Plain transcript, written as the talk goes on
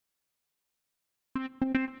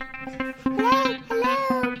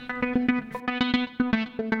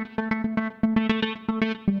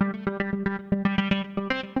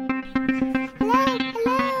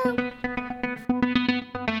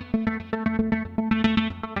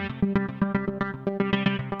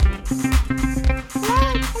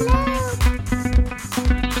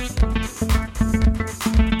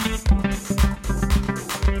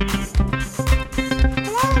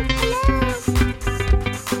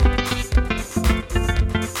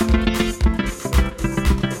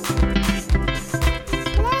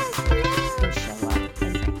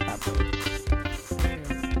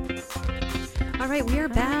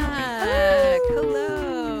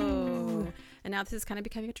And now this is kind of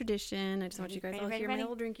becoming a tradition. I just want you guys all to hear my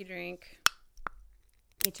little drinky drink.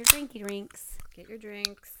 Get your drinky drinks. Get your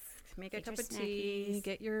drinks. Make a cup of tea.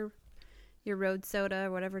 Get your road soda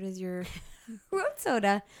or whatever it is. Your road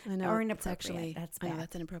soda. I know. Or it's actually that's bad. I know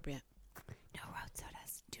that's inappropriate. No road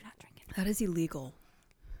sodas. Do not drink it. That is illegal.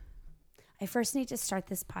 I first need to start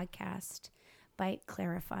this podcast by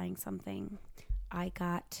clarifying something.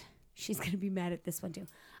 She's going to be mad at this one too.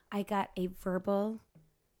 I got a verbal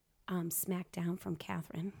smackdown from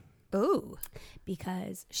Catherine. Oh.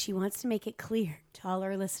 Because she wants to make it clear to all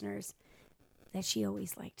our listeners that she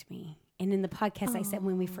always liked me. And in the podcast, I said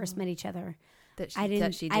when we first met each other, I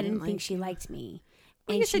didn't think she liked me.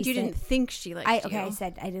 Well, you said you didn't think she liked you. Okay, I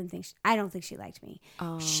said I don't think she liked me.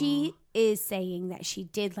 Oh. She is saying that she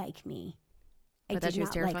did like me. I did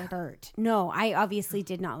not like her. No, I obviously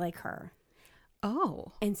did not like her.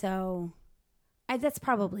 Oh. And so that's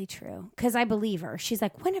probably true because I believe her. She's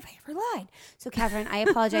like, when have I ever lied? So, Catherine, I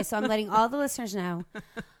apologize. So I'm letting all the listeners know.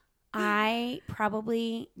 I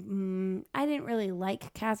didn't really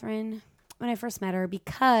like Catherine when I first met her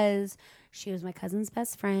because she was my cousin's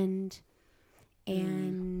best friend.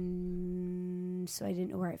 And so I didn't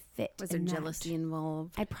know where it fit. Was there jealousy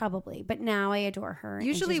involved? But now I adore her.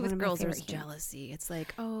 Usually with girls, there's jealousy. It's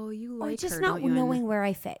like, oh, you like her. Just not knowing where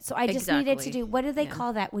I fit. So I just needed to do, what do they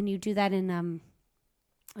call that when you do that in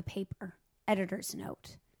a paper? Editor's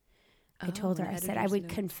note. I told her, I said I would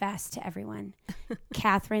confess to everyone.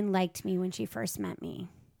 Catherine liked me when she first met me.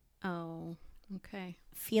 Oh, okay.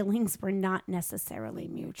 Feelings were not necessarily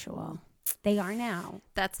mutual. They are now.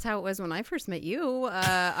 That's how it was when I first met you.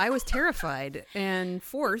 I was terrified and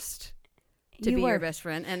forced to be your best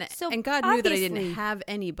friend. And God knew that I didn't have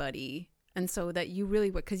anybody. And so that you really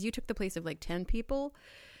would, because you took the place of like 10 people.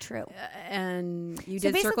 True. And you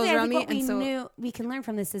did circles around me. What we can learn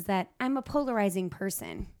from this is that I'm a polarizing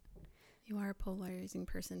person. You are a polarizing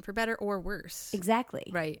person, for better or worse. Exactly.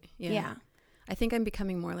 Right. Yeah. I think I'm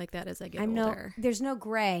becoming more like that as I get older. There's no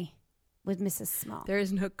gray with Mrs. Small. There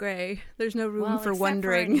is no gray. There's no room for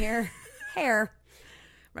wondering. Hair.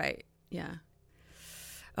 Right. Yeah.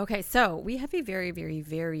 Okay, so we have a very, very,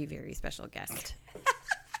 very, very special guest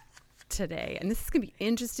today. And this is going to be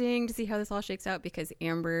interesting to see how this all shakes out because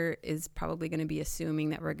Amber is probably going to be assuming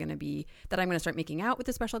that I'm going to start making out with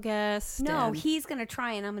the special guest. No, he's going to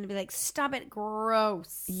try and I'm going to be like, stop it,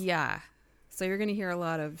 gross. Yeah. So you're going to hear a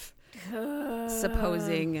lot of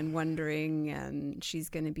supposing and wondering, and she's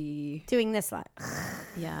going to be doing this a lot.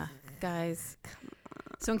 Yeah, guys.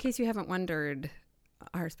 So in case you haven't wondered,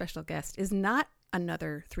 our special guest is not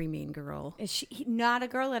another Three Mean Girl. Is she not a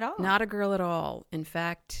girl at all? Not a girl at all. In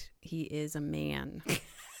fact, he is a man.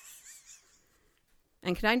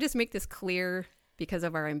 And can I just make this clear because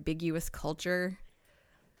of our ambiguous culture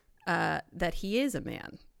that he is a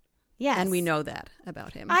man? Yes. And we know that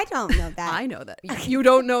about him. I don't know that. I know that. You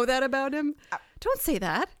don't know that about him? Don't say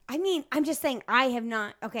that. I mean, I'm just saying I have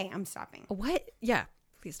not. Okay, I'm stopping. What? Yeah.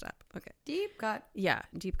 Please stop. Okay. Deep cut. Yeah,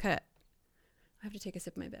 deep cut. I have to take a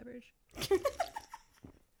sip of my beverage.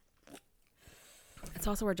 It's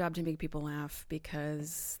also our job to make people laugh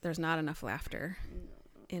because there's not enough laughter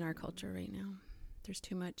in our culture right now. There's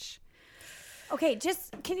too much. Okay,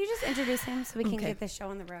 can you just introduce him so we can get this show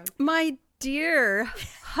on the road? My dear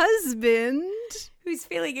husband, who's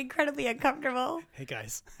feeling incredibly uncomfortable. Hey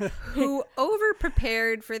guys. Who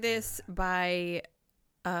over-prepared for this by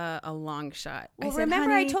a long shot. Well,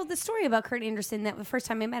 remember I told the story about Kurt Anderson that the first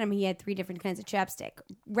time I met him, he had 3 different kinds of chapstick.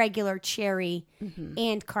 Regular, cherry,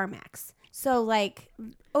 and Carmex. So, like,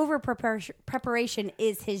 over-preparation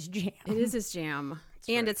is his jam. It is his jam.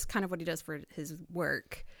 And it's kind of what he does for his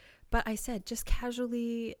work. But I said, just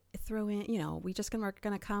casually throw in, we just are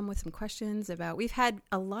going to come with some questions about, we've had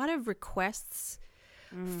a lot of requests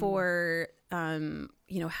for,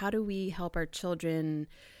 how do we help our children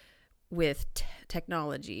with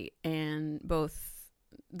technology, and both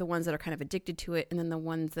the ones that are kind of addicted to it and then the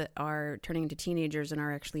ones that are turning into teenagers and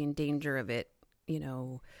are actually in danger of it,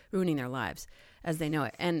 ruining their lives as they know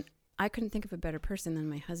it. And I couldn't think of a better person than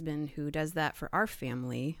my husband who does that for our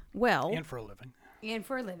family. Well. And for a living.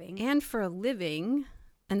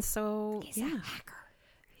 And so, he's a hacker.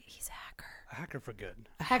 He's a hacker. A hacker for good.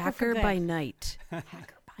 A hacker by night.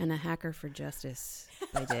 And a hacker for justice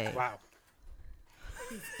by day. Wow.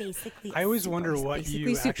 He's basically I always wonder what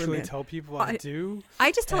you actually tell people how to do.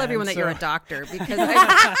 I just tell everyone that you're a doctor because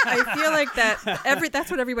I feel like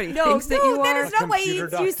that's what everybody thinks that you are. That is not why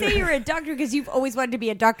you say you're a doctor because you've always wanted to be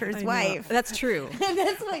a doctor's wife. That's true.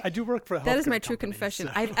 I do work for a healthcare That is my true company, confession.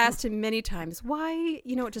 So. I've asked him many times, why,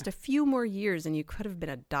 just a few more years and you could have been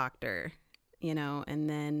a doctor, and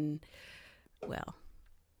then, well,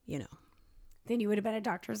 Then you would have been a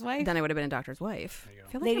doctor's wife. Then I would have been a doctor's wife. There you go.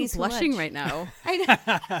 I feel like Ladies I'm who blushing watch. right now. I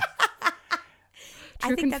know.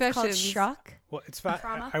 True I think that's called confessions. shock. Well, it's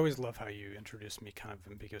Trauma? I always love how you introduce me kind of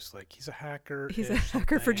ambiguous, like he's a hacker. He's a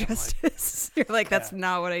hacker for something, justice. You're like, that's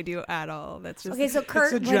not what I do at all. That's just Okay, so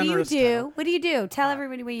Kurt, a what do you generous do? title. What do you do? Tell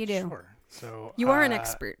everybody what you do. Sure. So you are an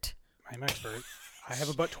expert. I'm an expert. I have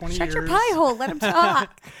about 20 Shut years. your pie hole. Let him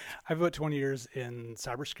talk. I have about 20 years in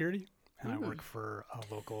cybersecurity, and I work for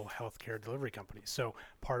a local healthcare delivery company. So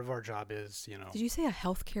part of our job is, Did you say a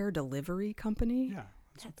healthcare delivery company? yeah,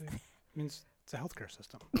 that's what they means. It's a healthcare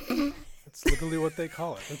system. That's literally what they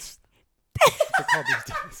call it. That's what they call these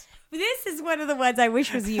days. This is one of the ones I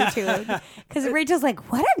wish was YouTube. Because Rachel's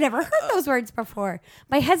like, what? I've never heard those words before.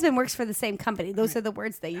 My husband works for the same company. Those are the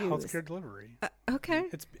words they use. Healthcare delivery. Okay.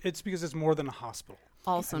 It's because it's more than a hospital.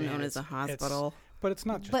 Also I mean, known as a hospital. But it's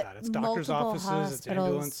not just But that. It's doctors' multiple offices, it's hospitals.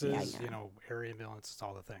 ambulances, Yeah, I know. area ambulances,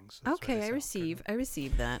 all the things. That's what Okay, it I is, healthcare.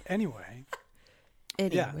 receive that. Anyway,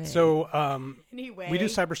 Anyway. yeah. So Anyway. we do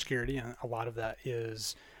cybersecurity, and a lot of that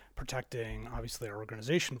is protecting, obviously, our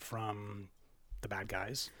organization from the bad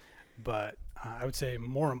guys. But I would say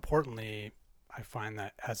more importantly, I find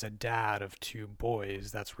that as a dad of 2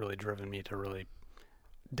 boys, that's really driven me to really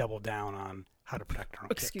double down on how to protect our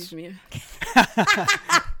own Excuse kids. me.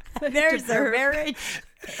 There's their marriage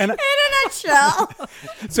And in a nutshell.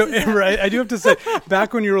 so, right, I do have to say,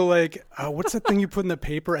 back when you were like, what's that thing you put in the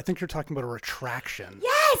paper? I think you're talking about a retraction.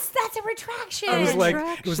 Yes, that's a retraction. I was like,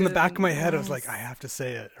 it was in the back of my head. I was Yes. like, I have to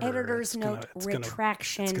say it. or Editor's it's gonna- note, it's gonna-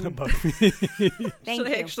 retraction. It's going to bug me. Thank Should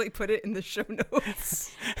you. I actually put it in the show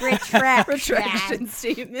notes? Retraction. Retraction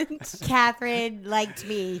statement. Catherine liked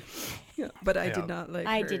me. Yeah, but I Yeah. did not like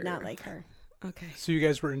her. I did not like her. Okay. So you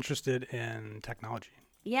guys were interested in technology.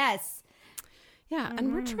 Yes. Yeah,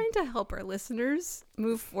 and we're trying to help our listeners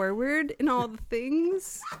move forward in all the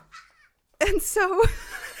things. And so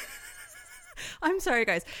I'm sorry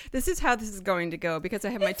guys. This is how this is going to go because I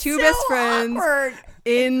have my 2 best friends Awkward.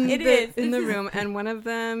 in It the is. in the room and one of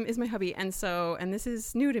them is my hubby. And this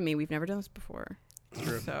is new to me. We've never done this before.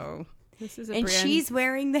 True. So this is a And brand she's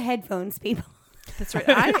wearing the headphones, people. That's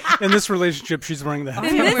right. In this relationship, she's wearing the I'm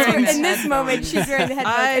headphones. wearing the In this moment, headphones. she's wearing the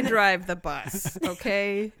headphones. I drive the bus.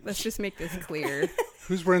 Okay, let's just make this clear.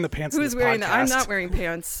 Who's wearing the pants? Who's in this wearing podcast? that? I'm not wearing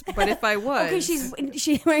pants, but if I was, Okay,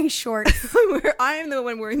 she's wearing shorts. I am the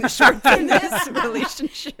one wearing the shorts in this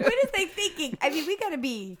relationship. What is they thinking? I mean, we gotta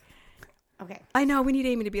be okay. I know we need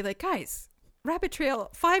Amy to be like, guys, rabbit trail,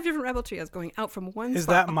 5 different rabbit trails going out from one Is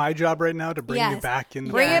spot. that my job right now to bring you Yes. back in?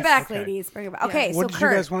 Bring Yes. it back, Okay. ladies. Bring it back. Okay, What so did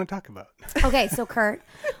Kurt. you guys want to talk about? Okay, so Kurt,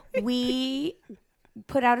 we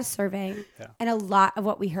put out a survey, Yeah. and a lot of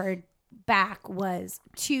what we heard back was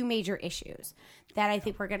 2 major issues that I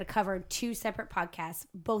think we're going to cover in 2 separate podcasts,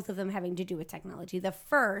 both of them having to do with technology. The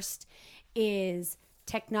first is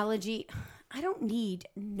technology. I don't need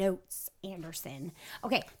notes, Anderson.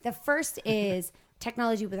 Okay, the first is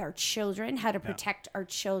technology with our children, how to protect our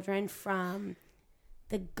children from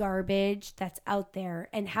the garbage that's out there,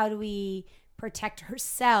 and how do we protect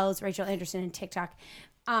ourselves, Rachel Anderson and TikTok,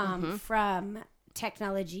 from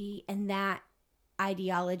technology and that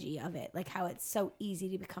ideology of it, like how it's so easy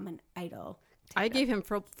to become an idol. I gave him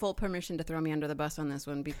full permission to throw me under the bus on this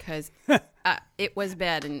one because it was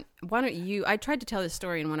bad. And why don't you? I tried to tell this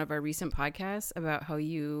story in one of our recent podcasts about how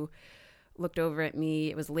you looked over at me.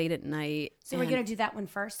 It was late at night. So we're gonna do that one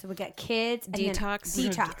first. So we got kids and then Detox.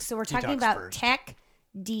 detox. So we're talking Detox about first. tech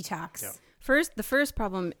detox. Yep. The first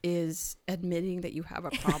problem is admitting that you have a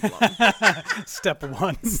problem. Step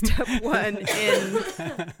 1. Step 1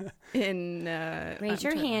 in Raise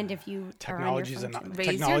your hand if you Technology's are on your phone. an- raise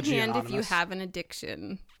Technology your hand if you anonymous. have an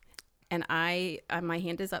addiction. And my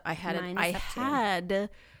hand is up. I had Mine is I up too. had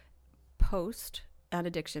post an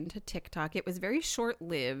addiction to TikTok. It was very short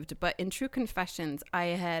lived, but in true confessions, I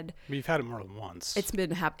had You've had it more than once. it's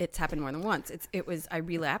happened more than once. I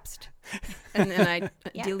relapsed, and then I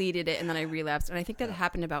Yeah. deleted it, and then I relapsed, and I think that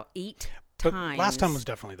happened about 8 but times. last time was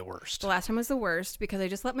definitely the worst. The last time was the worst because I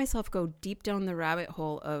just let myself go deep down the rabbit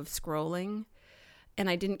hole of scrolling, and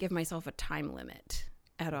I didn't give myself a time limit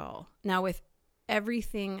at all. Now with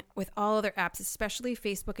everything, with all other apps, especially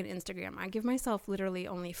Facebook and Instagram, I give myself literally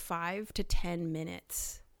only 5 to 10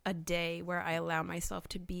 minutes a day where I allow myself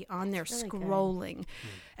to be on there really good. scrolling.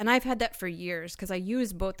 And I've had that for years because I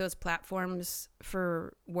use both those platforms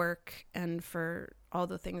for work and for all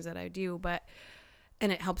the things that I do,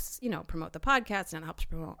 and it helps, promote the podcast and it helps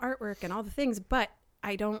promote artwork and all the things, but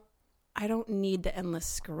I don't need the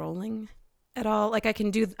endless scrolling at all. Like I can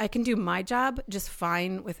do my job just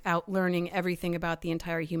fine without learning everything about the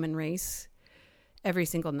entire human race every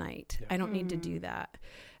single night. Yeah. I don't need to do that.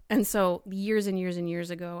 And so years and years and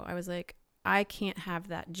years ago, I was like, I can't have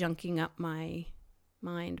that junking up my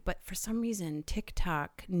mind. But for some reason,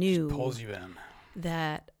 TikTok knew Just pulls you in.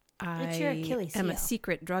 that It's your I Achilles am a heel.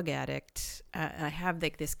 secret drug addict. I have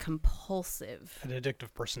like this compulsive, An addictive a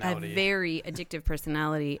personality. very addictive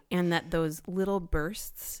personality, and that those little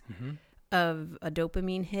bursts of a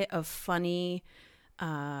dopamine hit of funny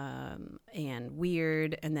and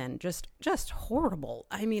weird, and then just horrible.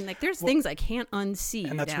 I mean, like there's things I can't unsee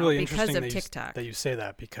and that's now really because interesting of TikTok. that you say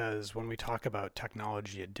that, because when we talk about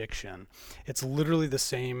technology addiction, it's literally the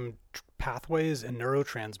same pathways and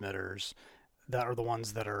neurotransmitters that are the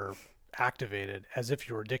ones that are activated as if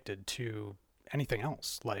you're addicted to anything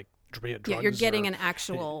else, like drugs. Yeah, you're getting an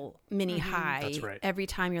actual mini high That's right. every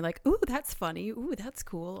time you're like, ooh, that's funny. Ooh, that's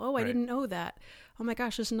cool. Oh, I Right. didn't know that. Oh my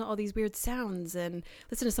gosh, listen to all these weird sounds and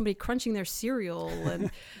listen to somebody crunching their cereal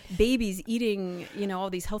and babies eating,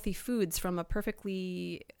 all these healthy foods from a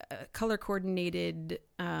perfectly color coordinated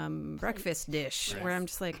breakfast dish where I'm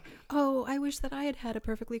just like, oh, I wish that I had a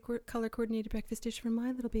perfectly color coordinated breakfast dish for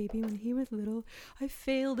my little baby when he was little. I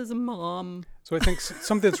failed as a mom. So I think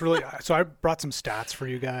something that's really, so I brought some stats for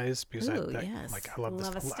you guys because Ooh, yes. I love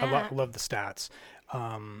Love a this. stat. Love the stats.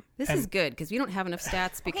 This is good because we don't have enough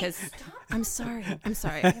stats because I'm sorry. I'm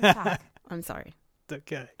sorry. I'm sorry.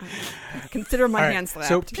 Okay. Consider my All right, hand slapped.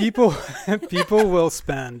 So people will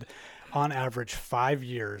spend on average 5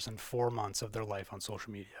 years and 4 months of their life on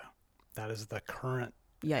social media. That is the current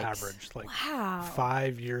Yikes. average. Like Wow.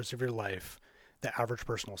 5 years of your life, the average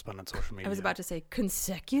person will spend on social media. I was about to say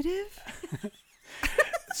consecutive.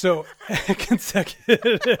 So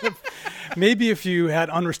consecutive. Maybe if you had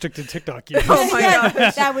unrestricted TikTok use. Oh my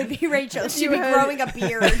gosh. That would be Rachel. She'd be had- growing a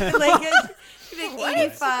beard. Like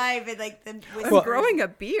 85 and like the whiskers. Growing a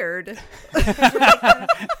beard. Her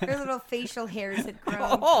little facial hairs had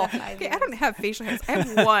grown. Oh, for 5 okay. years. I don't have facial hairs. I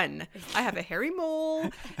have one. I have a hairy mole,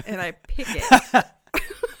 and I pick it.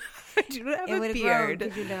 I do not have It a would have grown beard.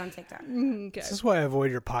 because you've been on TikTok. Okay. This is why I avoid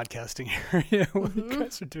your podcasting area when you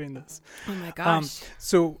guys are doing this. Oh my gosh.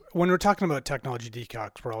 So when we're talking about technology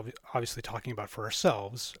detox, we're obviously talking about for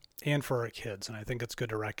ourselves and for our kids. And I think it's good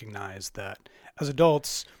to recognize that as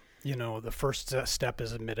adults, the first step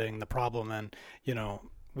is admitting the problem. And,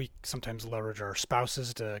 we sometimes leverage our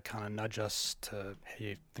spouses to kind of nudge us to, hey,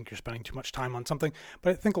 you think you're spending too much time on something.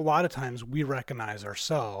 But I think a lot of times we recognize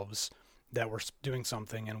ourselves that we're doing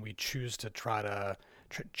something and we choose to try to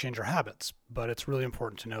change our habits. But it's really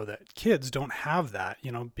important to know that kids don't have that,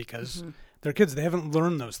 because they're kids. They haven't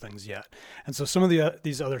learned those things yet. And so some of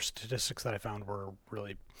these other statistics that I found were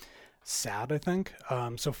really sad, I think.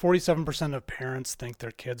 So 47% of parents think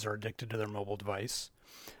their kids are addicted to their mobile device.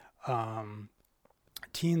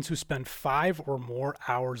 Teens who spend 5 or more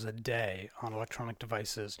hours a day on electronic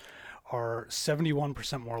devices are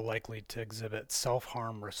 71% more likely to exhibit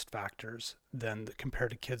self-harm risk factors than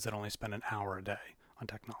compared to kids that only spend an hour a day on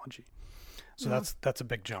technology. So that's a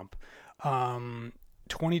big jump.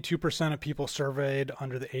 22% of people surveyed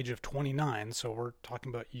under the age of 29, so we're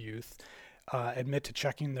talking about youth, admit to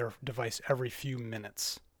checking their device every few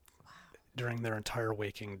minutes during their entire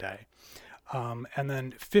waking day. And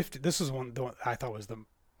then this is one I thought was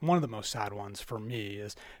one of the most sad ones for me,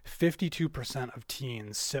 is 52% of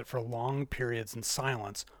teens sit for long periods in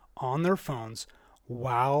silence on their phones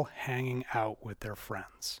while hanging out with their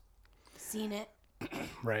friends. Seen it.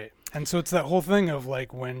 Right. And so it's that whole thing of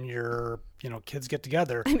like when kids get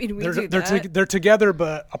together, I mean, they're together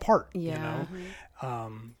but apart, Yeah.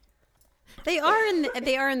 Mm-hmm. They are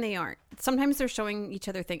and they aren't. Sometimes they're showing each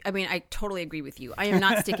other things. I mean, I totally agree with you. I am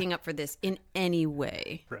not sticking up for this in any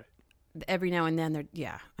way. Right. Every now and then,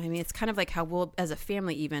 I mean, it's kind of like how we'll, as a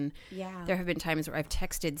family even, there have been times where I've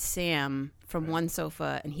texted Sam from one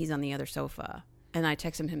sofa and he's on the other sofa. And I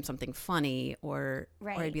text him something funny or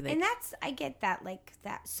I'd be like... And I get that, like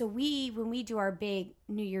that. So when we do our big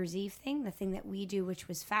New Year's Eve thing, the thing that we do, which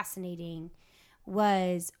was fascinating,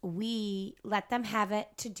 was we let them have it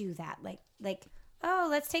to do that. Like, oh,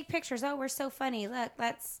 let's take pictures. Oh, we're so funny. Look,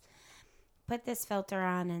 let's put this filter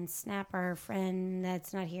on and snap our friend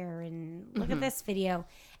that's not here and look at this video.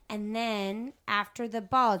 And then after the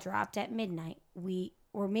ball dropped at midnight,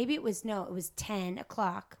 or maybe it was 10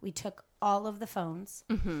 o'clock, we took all of the phones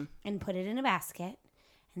and put it in a basket.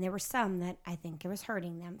 And there were some that I think it was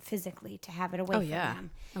hurting them physically to have it away from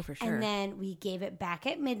them. Oh, for sure. And then we gave it back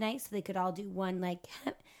at midnight so they could all do one, like,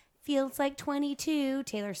 feels like 22,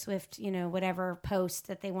 Taylor Swift, whatever post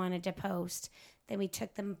that they wanted to post. Then we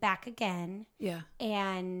took them back again. Yeah.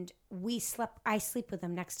 And I sleep with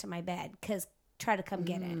them next to my bed because try to come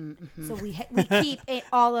get it. So we keep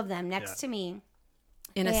all of them next to me.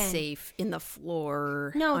 In a safe, in the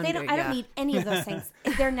floor. No, under, they don't. I don't need any of those things.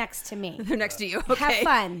 They're next to me. They're next to you. Okay. Have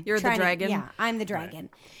fun. You're the dragon. Yeah, I'm the dragon.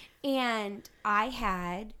 Right. And I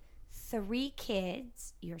had 3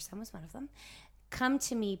 kids, your son was one of them, come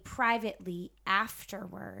to me privately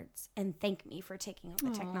afterwards and thank me for taking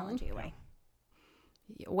all the technology away.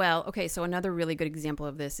 Well, okay, so another really good example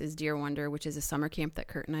of this is Dear Wonder, which is a summer camp that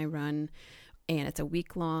Kurt and I run, and it's a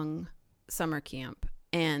week-long summer camp.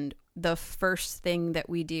 And the first thing that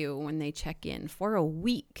we do when they check in for a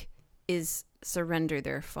week is surrender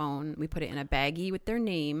their phone. We put it in a baggie with their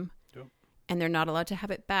name, and they're not allowed to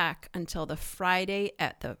have it back until the Friday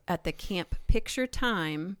at the camp picture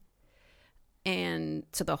time. And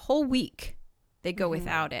so the whole week they go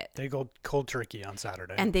without it. They go cold turkey on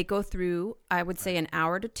Saturday. And they go through, I would say, an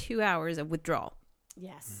hour to 2 hours of withdrawal.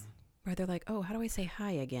 Yes. Where they're like, oh, how do I say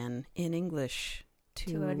hi again in English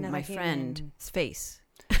to my friend's face?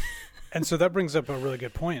 And so that brings up a really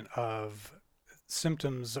good point of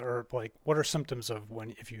symptoms, or like, what are symptoms of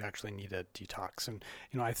if you actually need a detox? And,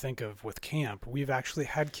 I think of with camp, we've actually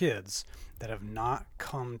had kids that have not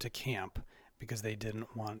come to camp because they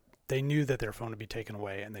knew that their phone would be taken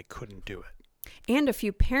away and they couldn't do it. And a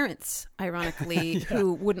few parents, ironically,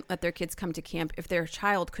 who wouldn't let their kids come to camp if their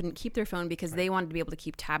child couldn't keep their phone because they wanted to be able to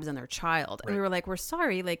keep tabs on their child. And we were like, we're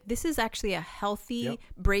sorry, like, this is actually a healthy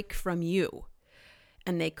break from you.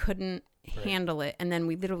 And they couldn't handle it. And then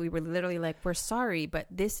we were literally like, we're sorry, but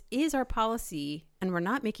this is our policy and we're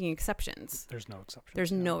not making exceptions. There's no exceptions.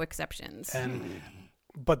 There's no exceptions.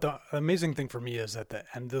 But the amazing thing for me is at the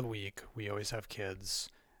end of the week, we always have kids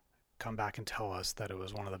come back and tell us that it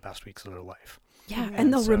was one of the best weeks of their life. Yeah,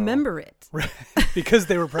 and they'll remember it. Because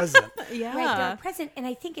they were present. Yeah. Right, they were present. And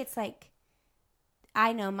I think it's like,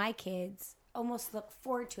 I know my kids almost look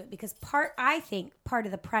forward to it because part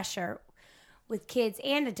of the pressure with kids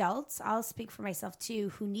and adults, I'll speak for myself too,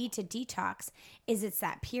 who need to detox, is it's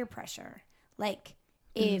that peer pressure. Like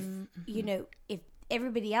if, if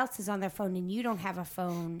everybody else is on their phone and you don't have a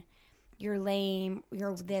phone, you're lame,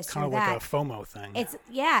 you're this, kind of that. like a FOMO thing. It's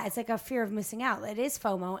like a fear of missing out. It is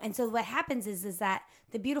FOMO. And so what happens is that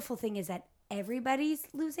the beautiful thing is that everybody's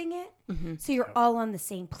losing it. Mm-hmm. So you're all on the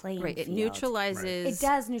same playing field. It neutralizes. It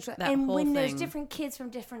does neutralize. And when there's thing. Different kids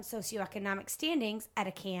from different socioeconomic standings at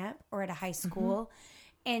a camp or at a high school,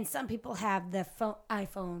 and some people have the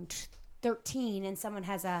iPhone 13 and someone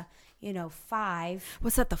has a, 5.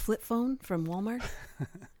 What's that, the flip phone from Walmart?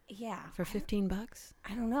 Yeah. For $15?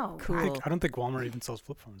 I don't know. Cool. I don't think Walmart even sells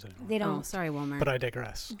flip phones anymore. They don't. Oh, sorry, Walmart. But I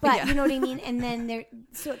digress. But you know what I mean? And then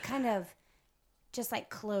so it kind of, just like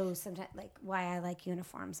clothes sometimes, like why I like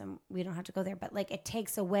uniforms, and we don't have to go there, but like it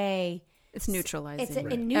takes away. It's neutralizing.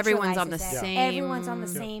 It neutralizes Everyone's on the it. same. Everyone's on the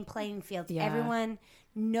same playing field. Yeah.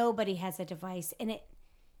 Nobody has a device, and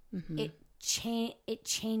it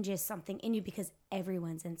changes something in you because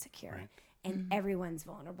everyone's insecure. Right. And everyone's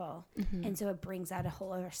vulnerable. Mm-hmm. And so it brings out a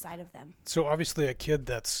whole other side of them. So obviously a kid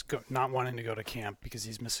that's not wanting to go to camp because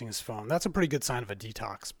he's missing his phone, that's a pretty good sign of a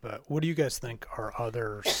detox. But what do you guys think are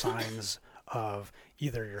other signs of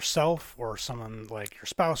either yourself or someone like your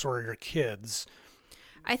spouse or your kids?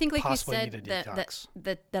 I think, like you said,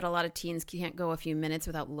 that a lot of teens can't go a few minutes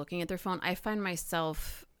without looking at their phone. I find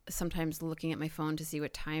myself sometimes looking at my phone to see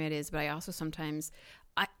what time it is, but I also sometimes...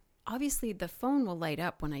 Obviously, the phone will light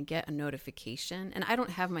up when I get a notification, and I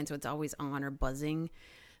don't have mine, so it's always on or buzzing.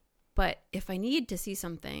 But if I need to see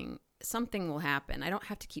something will happen. I don't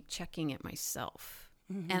have to keep checking it myself.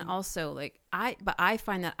 Mm-hmm. And also, I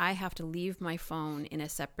find that I have to leave my phone in a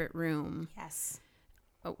separate room. Yes.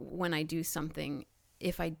 When I do something,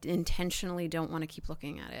 if I intentionally don't want to keep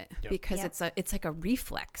looking at it, because it's like a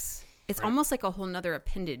reflex. It's almost like a whole nother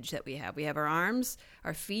appendage that we have. We have our arms,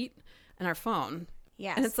 our feet, and our phone.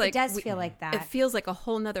 Yes, and it's like, it does feel like that. It feels like a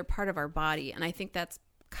whole nother part of our body. And I think that's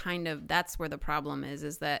where the problem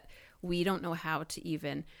is that we don't know how to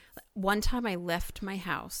even... One time I left my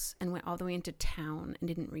house and went all the way into town and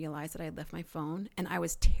didn't realize that I had left my phone, and I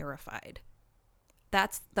was terrified.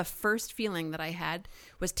 That's the first feeling that I had,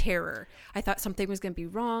 was terror. I thought something was going to be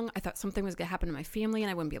wrong. I thought something was going to happen to my family and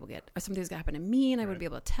I wouldn't be able to or something was going to happen to me and I wouldn't be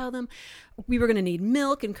able to tell them. We were going to need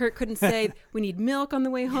milk, and Kurt couldn't say, we need milk on the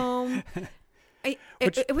way home.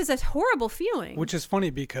 It was a horrible feeling. Which is funny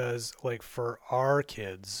because, like, for our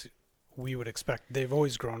kids, we would expect, they've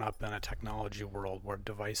always grown up in a technology world where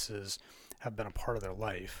devices have been a part of their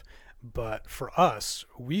life. But for us,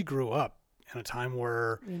 we grew up in a time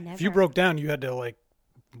where if you broke down, you had to, like,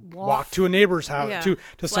 walk to a neighbor's house, Yeah. to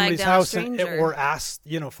Flag somebody's down a house, stranger. or ask,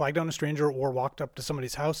 flag down a stranger, or walked up to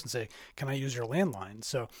somebody's house and say, "Can I use your landline?"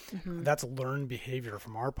 So that's learned behavior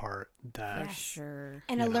from our part. That For sure.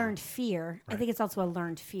 And You a know. learned fear. I Right. think it's also a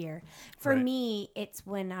learned fear. For Right. me, it's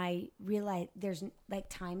when I realize there's like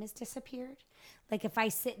time has disappeared. Like if I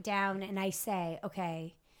sit down and I say,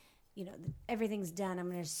 okay, everything's done. I'm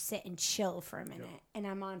going to sit and chill for a minute. And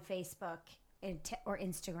I'm on Facebook or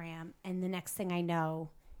Instagram. And the next thing I know,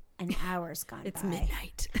 an hour's gone It's by.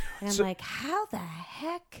 midnight. And I'm like, how the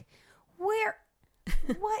heck? What?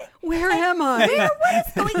 Where am I? What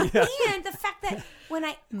is going on? And the fact that when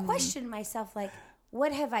I question myself, like,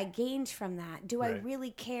 what have I gained from that? Do I Right.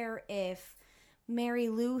 really care if Mary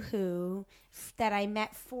Lou Who that I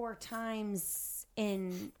met 4 times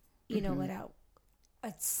in, what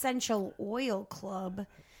essential oil club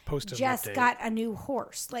posted an just update. got a new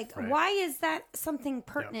horse? Like, Right. why is that something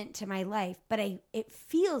pertinent to my life? But it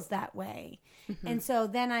feels that way. And so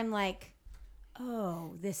then I'm like,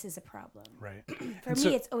 oh, this is a problem. Right. For And me, so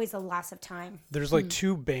it's always a loss of time. there's like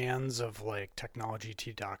 2 bands of like technology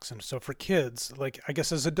detox, and so for kids, like I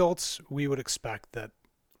guess as adults, we would expect that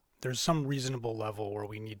there's some reasonable level where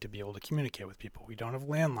we need to be able to communicate with people. We don't have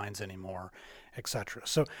landlines anymore, etc.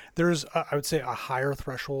 So there's, I would say, a higher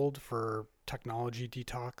threshold for technology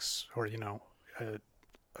detox, or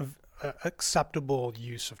acceptable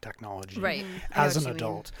use of technology Right. I know as what an you mean.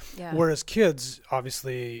 adult. Yeah. Whereas kids,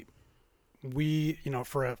 obviously, we,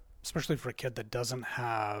 especially for a kid that doesn't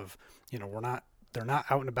have, they're not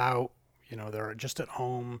out and about, they're just at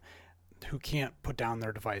home, who can't put down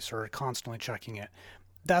their device or are constantly checking it.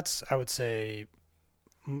 That's, I would say,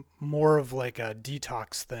 more of like a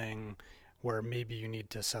detox thing where maybe you need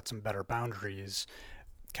to set some better boundaries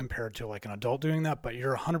compared to like an adult doing that. But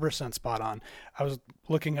you're 100% spot on. I was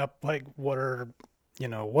looking up like what are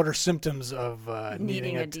symptoms of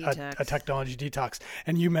needing a detox. a technology detox,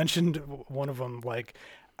 and you mentioned one of them, like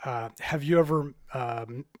have you ever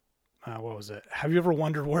what was it? Have you ever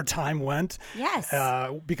wondered where time went? Yes.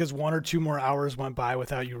 Because 1 or 2 more hours went by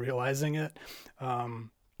without you realizing it. I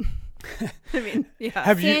mean,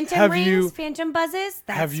 yeah. Phantom buzzes?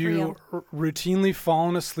 That's Have you real. routinely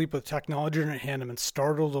fallen asleep with technology in your hand and been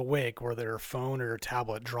startled awake where their phone or your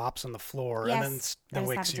tablet drops on the floor Yes, and that then has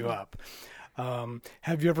wakes happened you to me. up?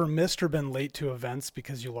 Have you ever missed or been late to events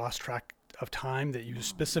because you lost track of time that you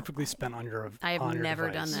specifically spent on your I have on your never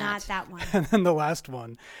device? done Not that one. And then the last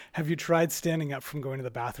one, have you tried standing up from going to the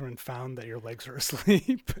bathroom and found that your legs are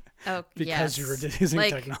asleep Oh, because yes. you were using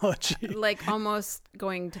Like- technology? Like almost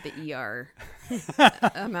going to the ER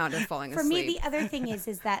amount of falling For asleep. me, the other thing is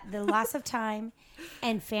that the loss of time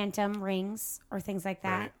and phantom rings or things like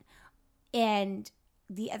that. Right. And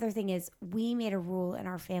the other thing is we made a rule in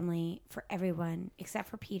our family for everyone except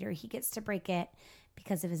for Peter. He gets to break it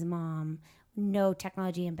because of his mom. No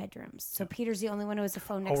technology in bedrooms. So Peter's the only one who has a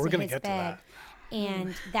phone next we're to gonna his get to bed. that.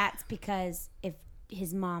 And that's because if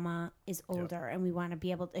his mama is older and we want to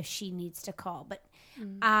be able if she needs to call. But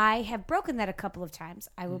I have broken that a couple of times.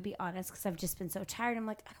 I will be honest, because I've just been so tired. I'm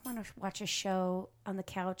like, I don't want to watch a show on the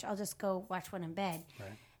couch. I'll just go watch one in bed. Right.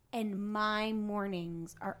 And my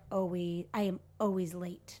mornings I am always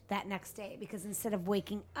late that next day, because instead of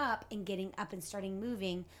waking up and getting up and starting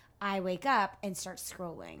moving, I wake up and start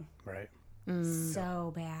scrolling. Right.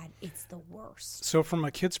 So bad. It's the worst. So from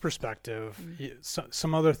a kid's perspective,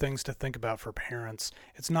 some other things to think about for parents.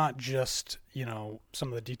 It's not just,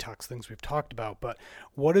 some of the detox things we've talked about, but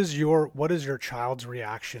what is your child's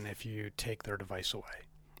reaction if you take their device away?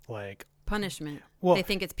 Like, Punishment. Well, they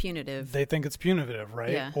think it's punitive. they think it's punitive,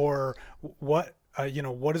 right? Yeah. Or what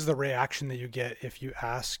is the reaction that you get if you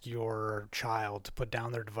ask your child to put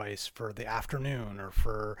down their device for the afternoon or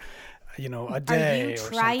for, a day? Are you or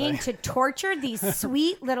trying something? to torture these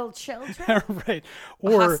sweet little children? Right.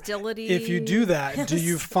 Or Hostility. if you do that, do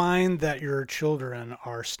you find that your children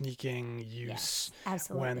are sneaking use Yes,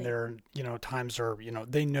 absolutely. when they're, times are,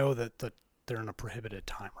 they know that they're in a prohibited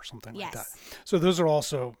time or something like that. Yes. So those are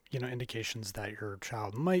also, indications that your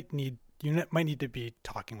child might need to be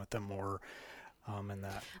talking with them more in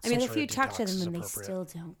that. I mean, some if sort you of talk to detox is them and they appropriate. still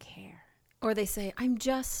don't care. Or they say, I'm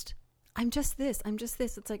just this.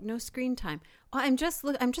 It's like no screen time. Oh, I'm just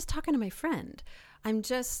talking to my friend. I'm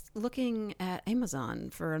just looking at Amazon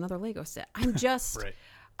for another Lego set. I'm just Right.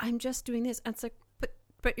 I'm just doing this. And it's like,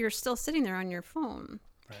 but you're still sitting there on your phone.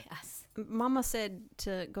 Right. Yes. Mama said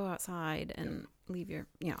to go outside and leave your,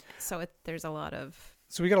 so there's a lot of.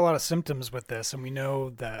 So we got a lot of symptoms with this, and we know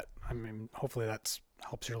that, hopefully that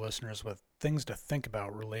helps your listeners with things to think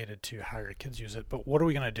about related to how your kids use it. But what are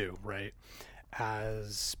we going to do, right?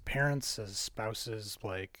 As parents, as spouses,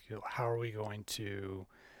 like, how are we going to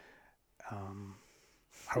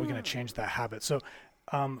How are we going to change that habit? So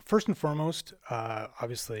first and foremost,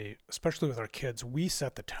 obviously, especially with our kids, we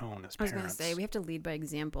set the tone as parents. I was going to say, we have to lead by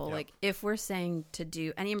example. Yep. Like if we're saying to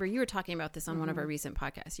do, and Amber, you were talking about this on one of our recent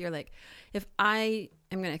podcasts. You're like, if I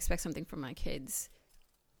am going to expect something from my kids,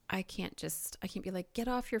 I can't be like, get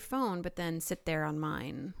off your phone, but then sit there on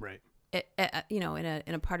mine. Right. In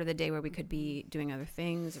a part of the day where we could be doing other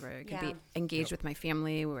things, where I could be engaged with my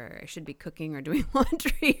family, where I should be cooking or doing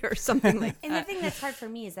laundry or something like that. And the thing that's hard for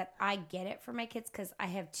me is that I get it for my kids because I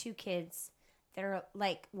have 2 kids that are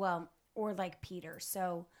like, or like Peter.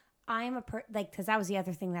 So I'm because that was the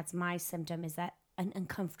other thing that's my symptom is that an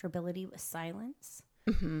uncomfortability with silence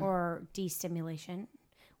or destimulation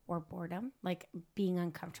or boredom, like being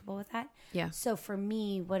uncomfortable with that. Yeah. So for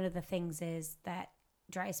me, one of the things is that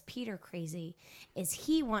drives Peter crazy is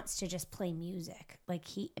he wants to just play music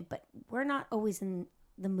but we're not always in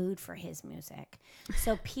the mood for his music.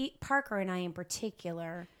 So Parker and I in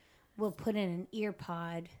particular will put in an ear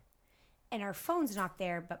pod and our phone's not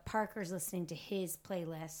there, but Parker's listening to his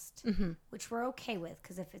playlist, which we're okay with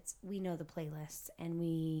because we know the playlists and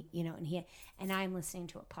we, and I'm listening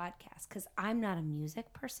to a podcast because I'm not a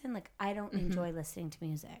music person. Like I don't enjoy listening to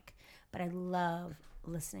music, but I love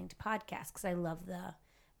listening to podcasts because I love the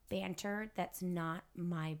banter that's not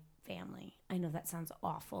my family. I know that sounds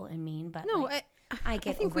awful and mean, but no, I get.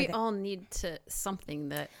 I think we all need something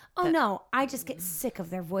that. Oh no, I just get sick of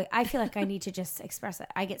their voice. I feel like I need to just express it.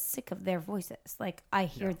 I get sick of their voices. Like I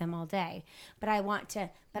hear them all day, but I want to.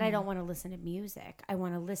 But I don't want to listen to music. I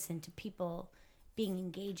want to listen to people being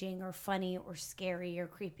engaging or funny or scary or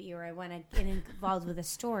creepy, or I want to get involved with a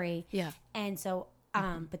story. Yeah, and so.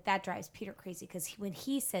 But that drives Peter crazy because when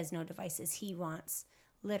he says no devices, he wants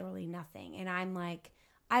literally nothing. And I'm like,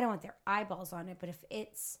 I don't want their eyeballs on it, but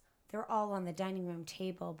if they're all on the dining room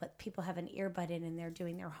table, but people have an earbud in and they're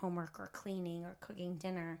doing their homework or cleaning or cooking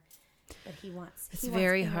dinner, but it's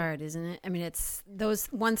very hard, isn't it? I mean, it's the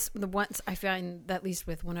ones I find that at least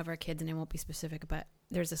with one of our kids, and I won't be specific, but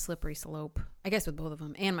there's a slippery slope, I guess with both of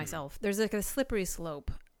them and myself, there's like a slippery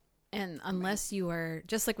slope. And unless you are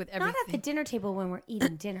just like with everything, not at the dinner table when we're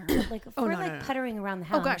eating dinner, but like if we're puttering around the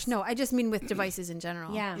house. Oh gosh, no! I just mean with devices in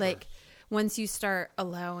general. Yeah, like once you start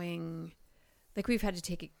allowing, like we've had to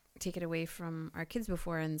take it away from our kids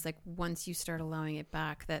before, and it's like once you start allowing it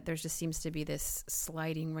back, that there just seems to be this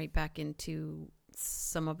sliding right back into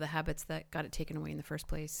some of the habits that got it taken away in the first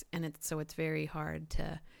place, and it's very hard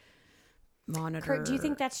to monitor. Kurt, do you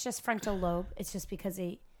think that's just frontal lobe? It's just because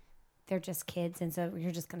they're just kids, and so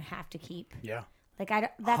you're just going to have to keep. Yeah. Like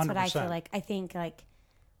that's 100%. What I feel like. I think like.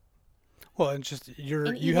 Well, it's just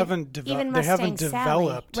they haven't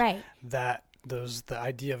developed right. the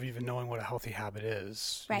idea of even knowing what a healthy habit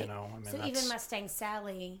is. Right. So even Mustang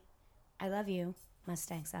Sally, I love you,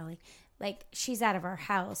 Mustang Sally. Like she's out of our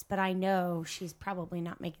house, but I know she's probably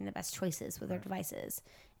not making the best choices with her devices.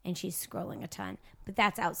 And she's scrolling a ton. But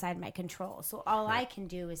that's outside my control. So all I can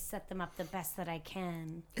do is set them up the best that I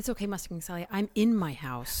can. It's okay, Mustang Sally. I'm in my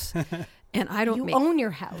house. And I don't own your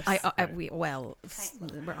house.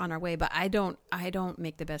 We're on our way, but I don't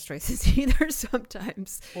make the best choices either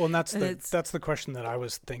sometimes. Well, and that's the question that I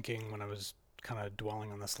was thinking when I was kind of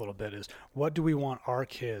dwelling on this a little bit is what do we want our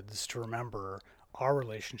kids to remember our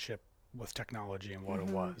relationship with technology and what it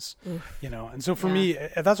was, and so for me,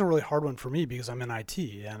 that's a really hard one for me because I'm in IT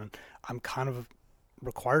and I'm kind of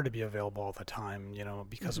required to be available all the time,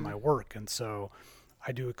 because of my work. And so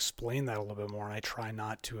I do explain that a little bit more and I try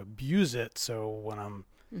not to abuse it. So when I'm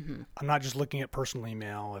not just looking at personal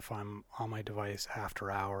email, if I'm on my device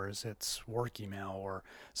after hours, it's work email or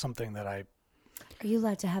something that Are you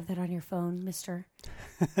allowed to have that on your phone, Mr.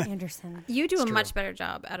 Anderson? You do a much better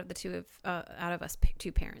job out of the two of us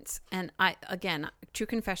two parents. And true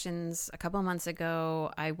confessions. A couple of months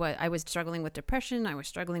ago, I was struggling with depression. I was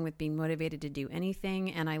struggling with being motivated to do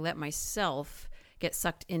anything, and I let myself get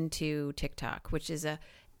sucked into TikTok, which is a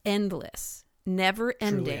endless,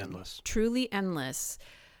 never-ending, truly endless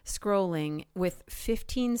scrolling with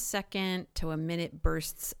 15-second to a minute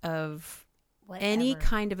bursts of any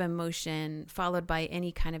kind of emotion followed by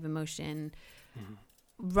any kind of emotion,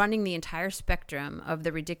 running the entire spectrum of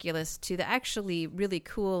the ridiculous to the actually really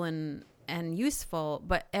cool and useful,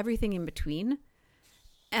 but everything in between.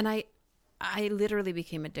 And I literally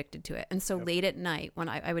became addicted to it. And so late at night when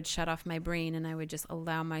I would shut off my brain and I would just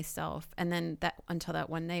allow myself, and then until that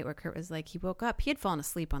one night where Kurt was like, he woke up, he had fallen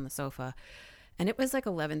asleep on the sofa and it was like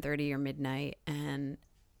 11:30 or midnight. And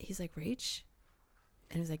he's like, Rach,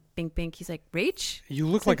 And he was like, bink, bink. He's like, Rach? You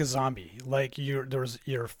look like a zombie. Like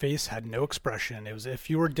your face had no expression. It was if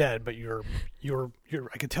you were dead, but you're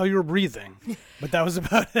I could tell you were breathing, but that was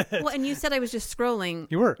about it. Well, and you said I was just scrolling.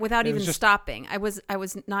 You were. Without even stopping. I was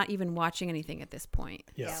not even watching anything at this point.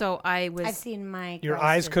 Yeah. So I've seen my your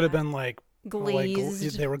eyes could have been like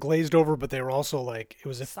glazed. They were glazed over, but they were also like it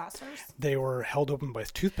was if saucers. They were held open by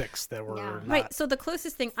toothpicks that were not... Right. So the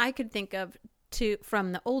closest thing I could think of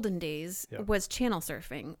from the olden days was channel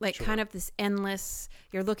surfing, like kind of this endless,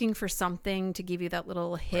 you're looking for something to give you that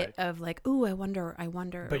little hit of like, ooh, I wonder.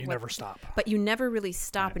 But you never stop. But you never really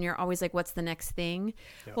stop, and you're always like, what's the next thing?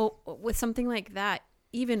 Yep. Well, with something like that,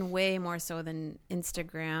 even way more so than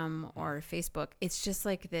Instagram or Facebook, it's just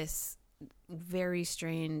like this very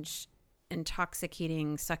strange,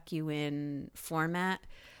 intoxicating, suck you in format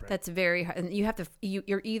that's very hard. And you have to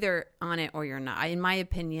you're either on it or you're not. In my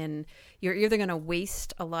opinion, you're either going to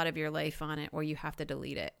waste a lot of your life on it or you have to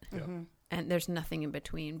delete it. And there's nothing in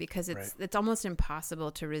between, because it's almost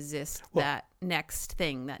impossible to resist that next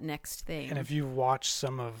thing. And if you watch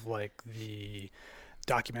some of like the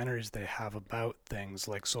documentaries they have about things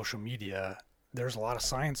like social media, there's a lot of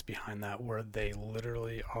science behind that, where they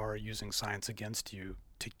literally are using science against you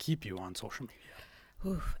to keep you on social media.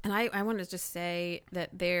 Oof. And I want to just say that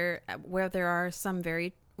there are some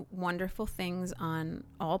very wonderful things on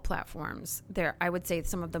all platforms, I would say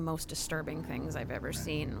some of the most disturbing things I've ever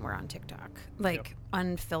seen were on TikTok. Like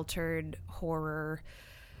unfiltered horror,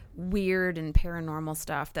 weird and paranormal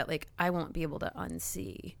stuff that like I won't be able to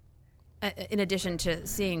unsee. In addition to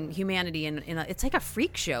seeing humanity it's like a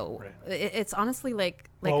freak show. It's honestly like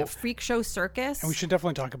a freak show circus. And we should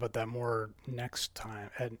definitely talk about that more next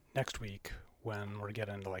week when we're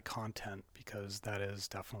getting into like content, because that is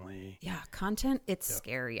definitely content. It's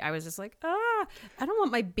scary. I was just like, I don't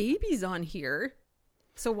want my babies on here.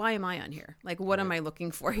 So why am I on here? Like, what am I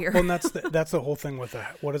looking for here? Well, and that's the whole thing with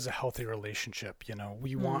what is a healthy relationship? You know,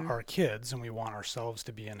 we want our kids and we want ourselves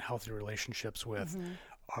to be in healthy relationships with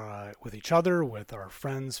each other, with our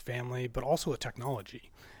friends, family, but also with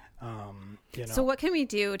technology. So what can we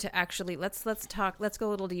do to actually let's go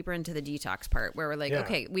a little deeper into the detox part, where we're like,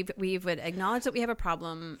 okay, we've acknowledged that we have a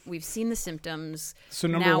problem, we've seen the symptoms. So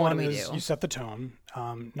number one is you set the tone.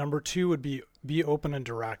 Number two would be open and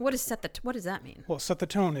direct. What does that mean? Well, set the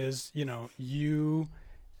tone is, you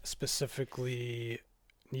specifically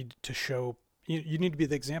need to show, you need to be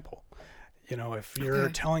the example. If you're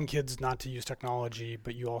telling kids not to use technology,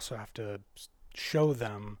 but you also have to show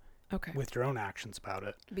them with your own actions about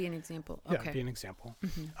it. Be an example. Yeah, be an example.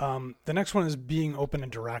 Mm-hmm. The next one is being open and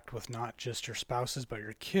direct with not just your spouses, but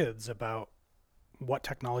your kids about what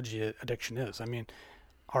technology addiction is. I mean,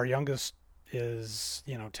 our youngest is,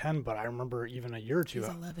 10, but I remember even a year or two. He's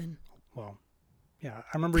 11. Well, yeah,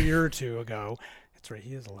 I remember a year or two ago. It's right.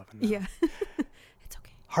 He is 11 now. Yeah. It's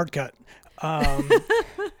okay. Hard cut.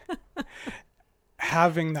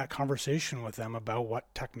 Having that conversation with them about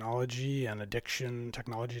what technology addiction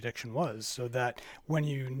was, so that when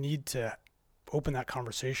you need to open that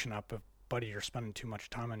conversation up, if buddy, you're spending too much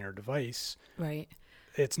time on your device, right?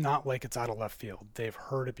 It's not like it's out of left field. They've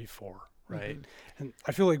heard it before, right? Mm-hmm. And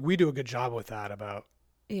I feel like we do a good job with that about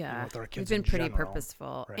with our kids. We've been pretty general.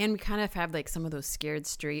 Purposeful, and we kind of have like some of those scared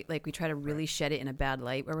straight, like we try to really shed it in a bad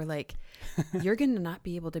light, where we're like, you're going to not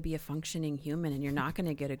be able to be a functioning human, and you're not going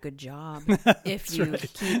to get a good job if you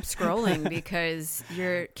keep scrolling, because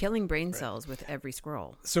you're killing brain cells with every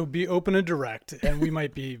scroll. So be open and direct, and we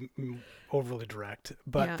might be overly direct,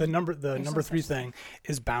 but the number three thing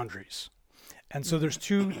is boundaries. And so there's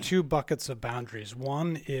two buckets of boundaries.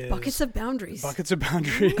 One is buckets of boundaries.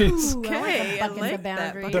 Ooh, okay, I like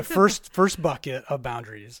boundaries. The first bucket of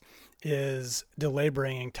boundaries is delay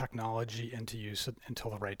bringing technology into use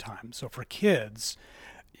until the right time. So for kids,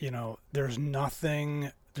 there's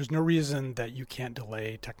no reason that you can't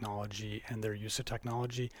delay technology and their use of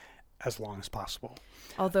technology as long as possible.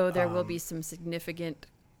 Although there will be some significant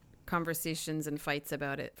conversations and fights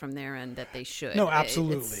about it from their end that they should. No,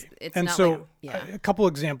 absolutely. It's and not so like, a couple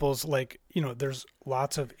examples, like, there's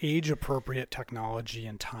lots of age appropriate technology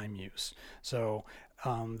and time use. So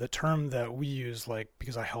the term that we use, like,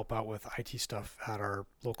 because I help out with IT stuff at our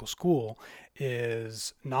local school,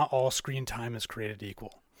 is not all screen time is created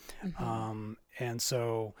equal. Mm-hmm. And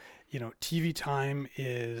so, TV time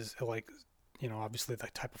is like, obviously the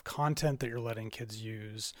type of content that you're letting kids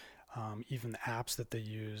use. Even the apps that they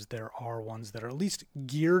use, there are ones that are at least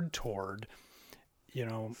geared toward,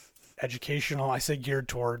 educational. I say geared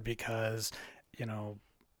toward because,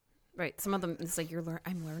 right. Some of them, it's like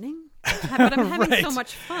I'm learning, but I'm having so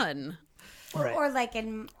much fun. Or like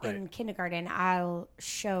in kindergarten, I'll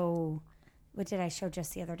show what did I show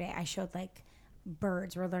just the other day? I showed like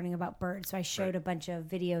birds. We're learning about birds. So I showed a bunch of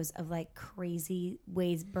videos of like crazy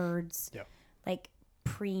ways birds like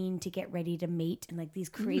preen to get ready to mate and like these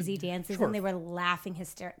crazy dances. And they were laughing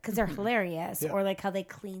hysterical because they're hilarious. Or like how they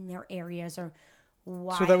clean their areas or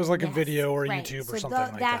so that was like a video or YouTube or something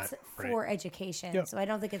like that. That's for education. Yep. So I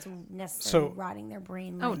don't think it's necessarily rotting their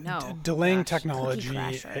brain. Oh, no. Delaying technology,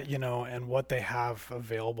 and what they have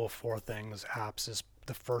available for things, apps, is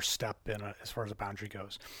the first step in as far as a boundary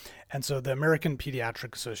goes. And so the American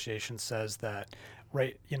Pediatric Association says that,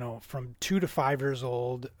 from 2 to 5 years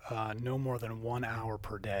old, no more than 1 hour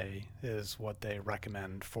per day is what they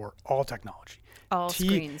recommend for all technology. All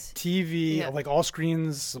screens. TV, like all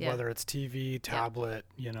screens, whether it's TV, tablet,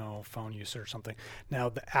 phone use or something. Now,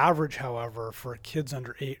 the average, however, for kids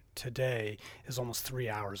under 8 today is almost 3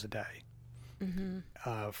 hours a day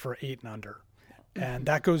for 8 and under. And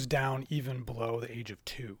that goes down even below the age of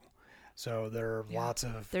 2. So there are lots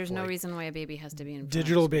of... There's no reason why a baby has to be in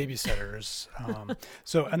digital babysitters.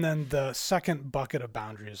 And then the second bucket of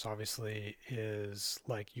boundaries, obviously, is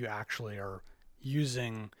like you actually are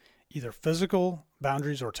using either physical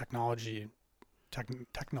boundaries or technological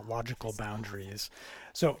boundaries.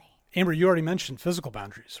 So, Amber, you already mentioned physical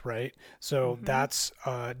boundaries, right? So that's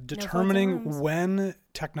determining when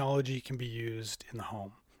technology can be used in the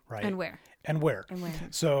home, right? And where.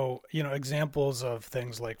 So, examples of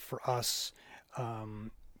things like for us,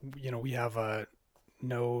 we have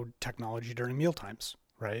no technology during meal times,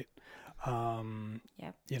 right? A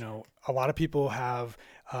lot of people have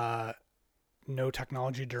no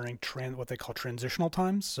technology during what they call transitional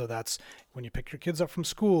times. So that's when you pick your kids up from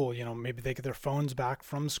school, maybe they get their phones back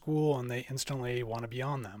from school and they instantly want to be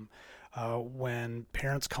on them. When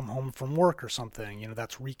parents come home from work or something,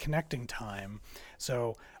 that's reconnecting time.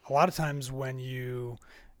 So a lot of times when you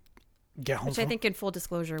get home, which I think in full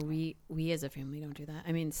disclosure, we as a family don't do that.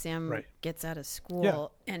 I mean, Sam gets out of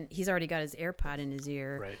school and he's already got his AirPod in his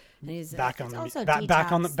ear, and he's back on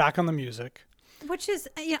the music. Which is,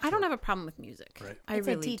 I don't have a problem with music. Right. It's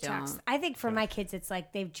really a detox. Don't. I think for my kids, it's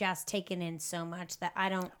like they've just taken in so much that I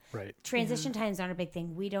don't. Right. Transition times aren't a big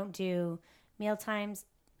thing. We don't do meal times.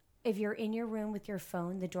 If you're in your room with your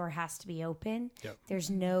phone, the door has to be open. Yep.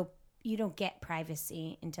 You don't get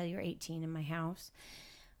privacy until you're 18 in my house.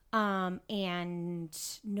 And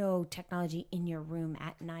no technology in your room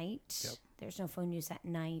at night. Yep. There's no phone use at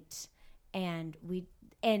night. And we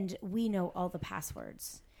know all the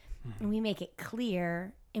passwords. And we make it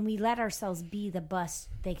clear and we let ourselves be the bus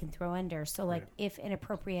they can throw under. So like if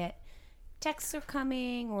inappropriate texts are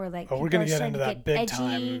coming or like we're going to get into that big edgy,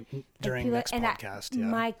 time during next podcast.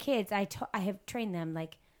 My kids, I have trained them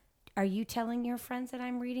like, are you telling your friends that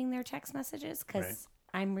I'm reading their text messages? Because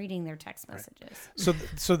I'm reading their text messages.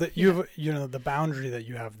 So that you have, the boundary that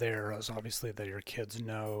you have there is obviously that your kids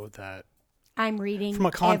know that I'm reading from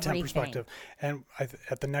a content perspective. And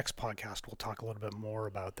at the next podcast, we'll talk a little bit more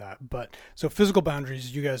about that. But so physical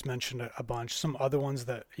boundaries, you guys mentioned a bunch. Some other ones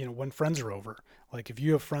that, when friends are over, like if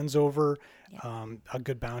you have friends over, a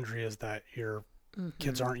good boundary is that your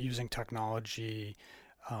kids aren't using technology.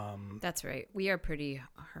 That's right. We are pretty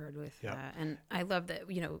hard with that. And I love that,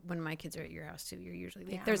 when my kids are at your house too, you're usually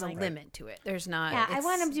like, there's a limit to it. There's not. Yeah, I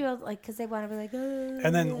want them to like, because they want to be like,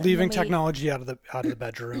 and then leaving technology out of the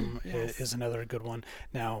bedroom is another good one.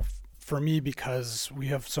 Now, for me, because we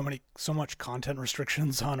have so much content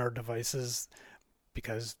restrictions on our devices,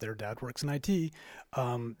 because their dad works in IT,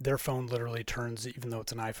 their phone literally turns, even though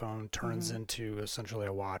it's an iPhone, turns into essentially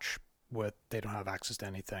a watch. They don't have access to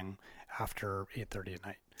anything after 8:30 at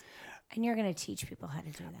night. And you're going to teach people how to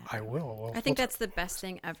do that. I will. I think that's the best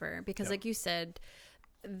thing ever because, like you said,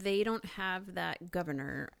 they don't have that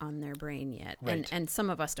governor on their brain yet, and some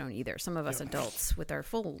of us don't either. Some of us adults with our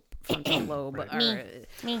full frontal lobe are.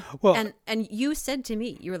 Me. Well, and you said to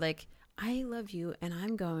me, you were like, I love you, and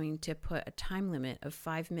I'm going to put a time limit of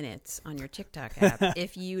 5 minutes on your TikTok app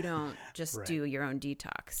if you don't just do your own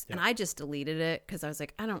detox. And I just deleted it because I was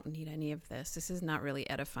like, I don't need any of this. This is not really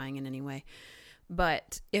edifying in any way.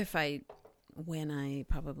 But when I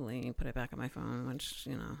probably put it back on my phone, which,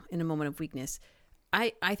 in a moment of weakness,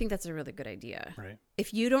 I think that's a really good idea. Right.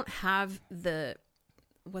 If you don't have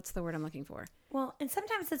what's the word I'm looking for? Well, and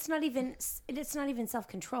sometimes it's not even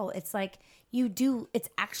self-control. It's like it's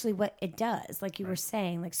actually what it does. Like you were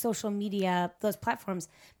saying, like social media, those platforms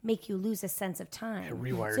make you lose a sense of time. It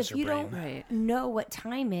rewires so if your you brain. don't know what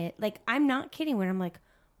time I'm not kidding when I'm like,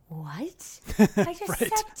 what? I just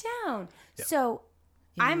sat down. Yep. So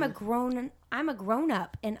I'm a grown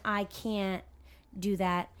up and I can't do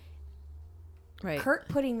that. Right. Kurt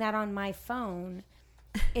putting that on my phone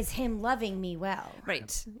is him loving me well.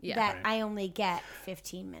 Right. Yeah. That I only get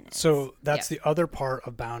 15 minutes. So that's the other part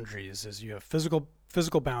of boundaries is you have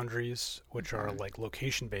physical boundaries, which are like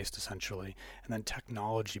location based essentially, and then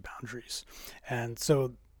technology boundaries. And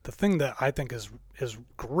so the thing that I think is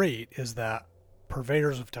great is that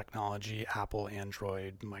purveyors of technology, Apple,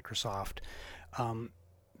 Android, Microsoft,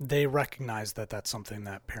 they recognize that that's something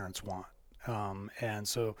that parents want. And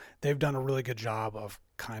so they've done a really good job of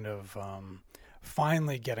kind of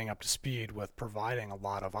finally getting up to speed with providing a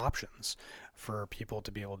lot of options for people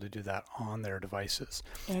to be able to do that on their devices.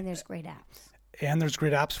 And there's great apps. And there's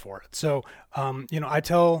great apps for it. So, I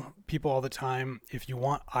tell people all the time, if you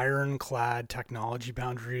want ironclad technology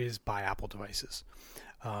boundaries, buy Apple devices.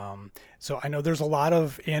 So I know there's a lot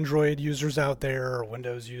of Android users out there, or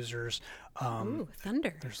Windows users. Ooh,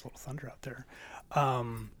 thunder. There's a little thunder out there.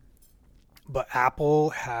 But Apple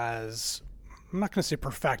has, I'm not going to say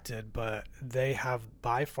perfected, but they have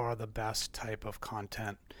by far the best type of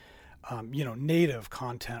content, native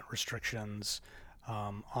content restrictions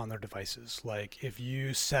on their devices. Like if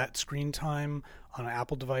you set screen time on an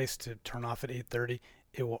Apple device to turn off at 8:30,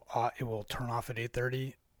 it will turn off at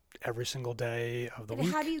 8:30 every single day of the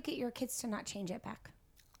week. How do you get your kids to not change it back?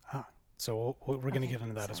 So we're going to get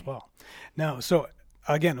into that as well. Now, so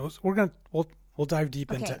again, we'll dive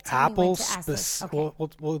deep into Apple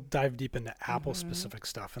we'll dive deep into Apple specific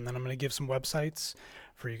stuff, and then I'm going to give some websites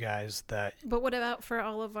for you guys that. But what about for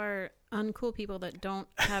all of our uncool people that don't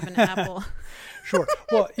have an Apple? Sure.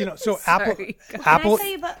 Well, so Sorry. Can Apple. I tell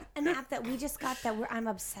you about an app that we just got that I'm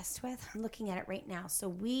obsessed with? I'm looking at it right now. So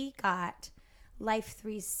we got Life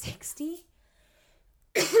 360,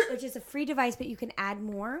 which is a free device, but you can add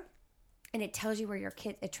more. And it tells you where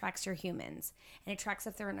it tracks your humans. And it tracks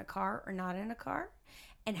if they're in a car or not in a car,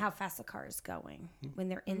 and how fast the car is going when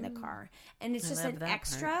they're in the car. And it's just an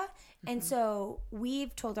extra. And so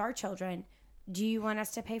we've told our children, do you want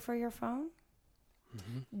us to pay for your phone?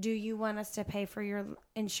 Do you want us to pay for your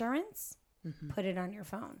insurance? Put it on your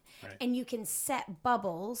phone. Right. And you can set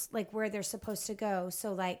bubbles, like where they're supposed to go.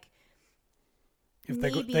 So like, if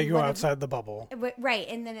they go outside the bubble. Right.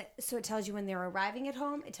 And then it tells you when they're arriving at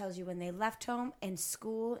home. It tells you when they left home and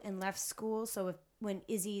school and left school. So when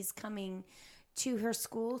Izzy's coming to her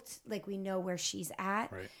school, like we know where she's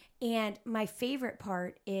at. Right. And my favorite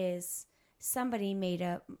part is somebody made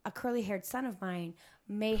a curly-haired son of mine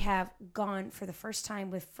may have gone for the first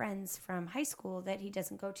time with friends from high school that he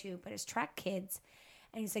doesn't go to, but his track kids.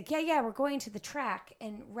 And he's like, yeah, we're going to the track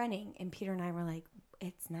and running. And Peter and I were like,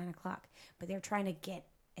 it's 9:00, but they're trying to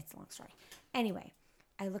it's a long story. Anyway,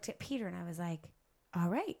 I looked at Peter and I was like, all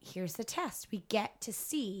right, here's the test. We get to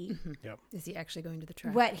see Yep. Is he actually going to the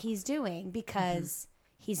track? what he's doing, because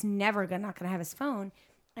he's never not going to have his phone.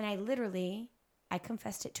 And I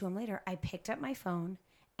confessed it to him later. I picked up my phone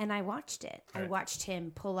and I watched it. Right. I watched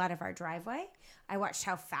him pull out of our driveway. I watched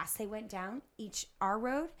how fast they went down our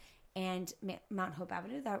road and Mount Hope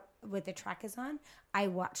Avenue with the track is on. I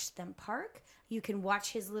watched them park. You can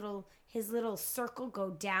watch his little circle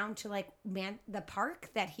go down to the park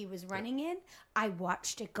that he was running in. I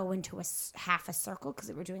watched it go into half a circle because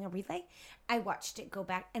they were doing a relay. I watched it go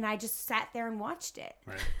back, and I just sat there and watched it.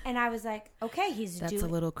 Right. And I was like, okay, That's a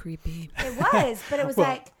little creepy. It was, but it was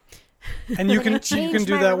and you can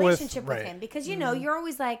do that with him, because you're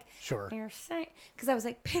always like, sure. Because I was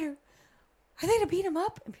like, Peter, are they to beat him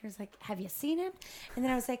up? And Peter's like, have you seen him? And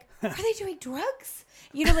then I was like, are they doing drugs?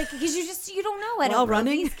 Because you don't know. While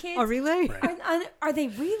running these kids, a relay? Are they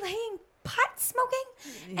relaying pot smoking?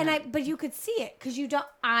 Yeah. But you could see it because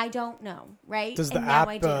I don't know, right? Does the app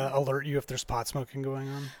alert you if there's pot smoking going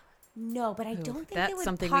on? No, but I don't think that's they would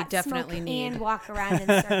something pot we definitely smoke need. and walk around in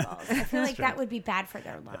circles. I feel like that would be bad for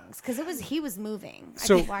their lungs because he was moving.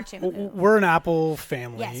 So I could watch him move. We're an Apple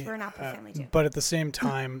family. Yes, we're an Apple family too. But at the same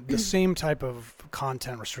time, the same type of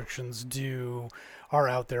content restrictions are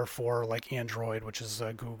out there for like Android, which is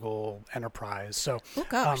a Google Enterprise. So, oh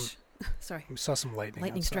gosh. Sorry. We saw some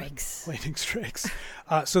lightning strikes. Lightning strikes.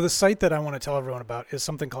 So the site that I want to tell everyone about is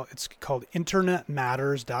something called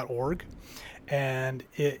internetmatters.org. And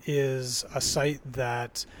it is a site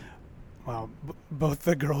that, well, both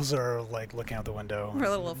the girls are like looking out the window. We're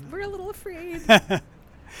a little afraid. So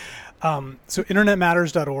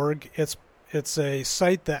internetmatters.org, it's a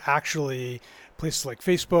site that actually places like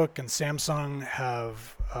Facebook and Samsung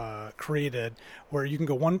have created, where you can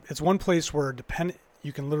go it's one place where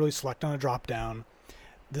you can literally select on a drop down.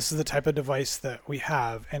 This is the type of device that we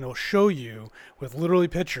have, and it'll show you with literally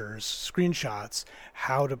pictures, screenshots,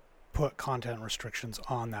 how to put content restrictions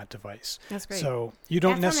on that device. That's great. So you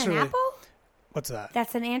don't necessarily. On an Apple? What's that?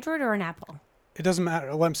 That's an Android or an Apple? it doesn't matter.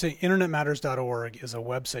 Well, I'm saying internetmatters.org is a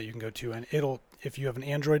website you can go to, and if you have an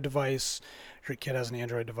Android device, if your kid has an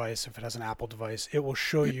Android device, if it has an Apple device, it will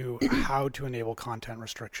show you how to enable content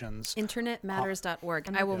restrictions.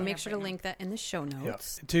 Internetmatters.org. I will make sure to link that in the show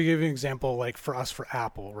notes. Yeah. To give you an example, like for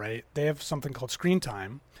Apple, right? They have something called screen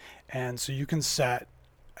time, and so you can set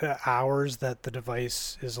hours that the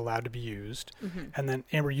device is allowed to be used. Mm-hmm. And then,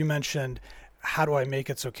 Amber, you mentioned, how do I make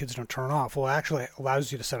it so kids don't turn off? Well, it actually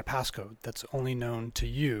allows you to set a passcode that's only known to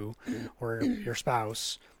you or your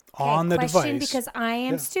spouse on the question, device. Because I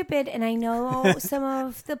am stupid, and I know some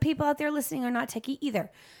of the people out there listening are not techie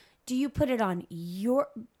either. Do you put it on your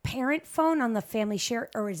parent phone on the family share,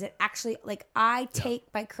 or is it actually like I take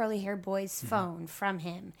my curly hair boy's phone from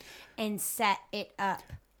him and set it up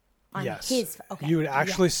on his phone? Okay. You would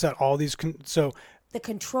actually set all these the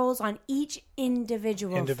controls on each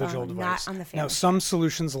individual phone, device, not on the family. Now, some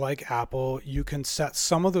solutions like Apple, you can set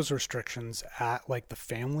some of those restrictions at like the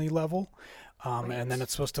family level, and then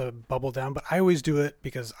it's supposed to bubble down. But I always do it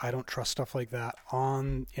because I don't trust stuff like that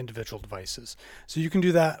on individual devices. So you can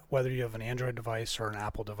do that whether you have an Android device or an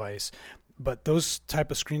Apple device. But those type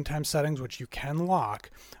of screen time settings, which you can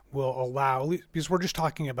lock, will allow, because we're not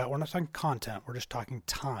talking content, we're just talking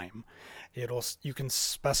time. You can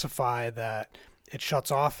specify that it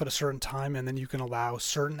shuts off at a certain time, and then you can allow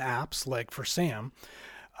certain apps, like for Sam,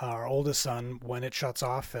 our oldest son, when it shuts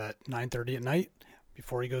off at 9:30 at night,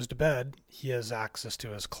 before he goes to bed, he has access to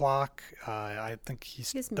his clock. I think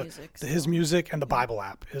his music and the Bible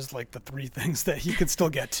app is like the three things that he could still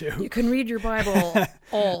get to. You can read your Bible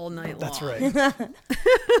all night long. That's right.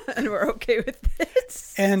 And we're okay with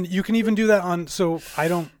this. And you can even do that on, so I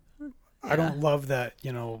don't love that,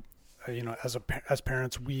 as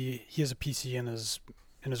parents, he has a PC in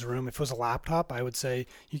his room. If it was a laptop, I would say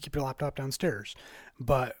you keep your laptop downstairs.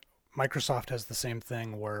 But Microsoft has the same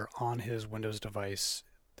thing where on his Windows device,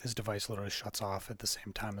 his device literally shuts off at the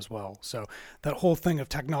same time as well. So that whole thing of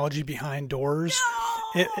technology behind doors,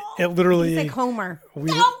 it literally... He's like Homer.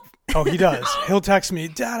 Oh, he does. He'll text me,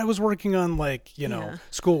 Dad, I was working on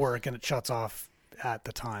schoolwork, and it shuts off at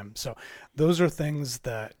the time. So those are things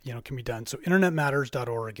that, can be done. So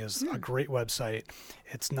internetmatters.org is a great website.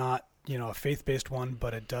 It's not, a faith-based one,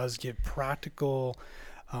 but it does give practical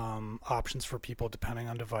options for people depending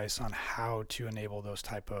on device on how to enable those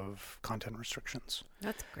type of content restrictions.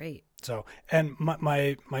 That's great. So, and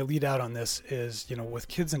my lead out on this is, with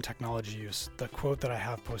kids and technology use, the quote that I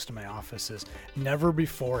have posted in my office is, never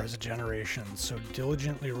before has a generation so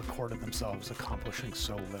diligently recorded themselves accomplishing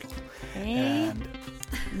so little. Amen.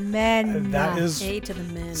 And that is to the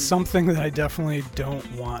men. Something that I definitely don't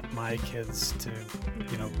want my kids to,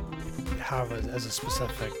 have as a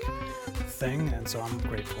specific thing. And so I'm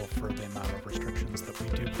grateful for the amount of restrictions that we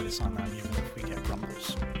do place on them, even if we get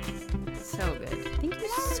grumbles. So good. Thank you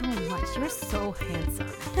so much. You're so handsome.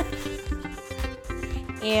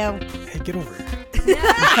 Ew. Hey, get over here.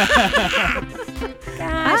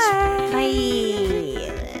 Gosh.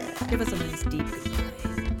 Bye. Give us a nice deep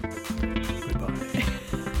Goodbye.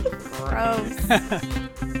 Gross.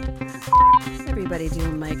 Everybody do a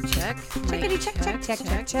mic check. Check.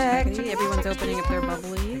 Okay, everyone's opening up their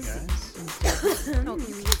bubblies. Hey Oh,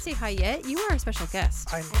 you can't say hi yet. You are our special guest.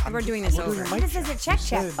 We're doing this over. This is a check.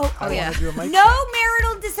 Oh yeah. No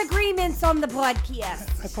marital disagreements on the podcast.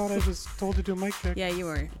 I thought I was told to do a mic check. Yeah, you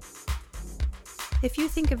were. If you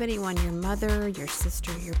think of anyone, your mother, your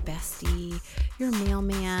sister, your bestie, your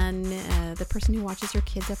mailman, the person who watches your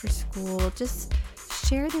kids after school, just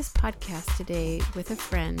share this podcast today with a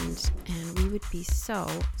friend, and we would be so,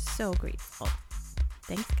 so grateful.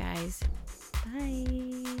 Thanks, guys.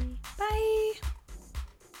 Bye. Bye.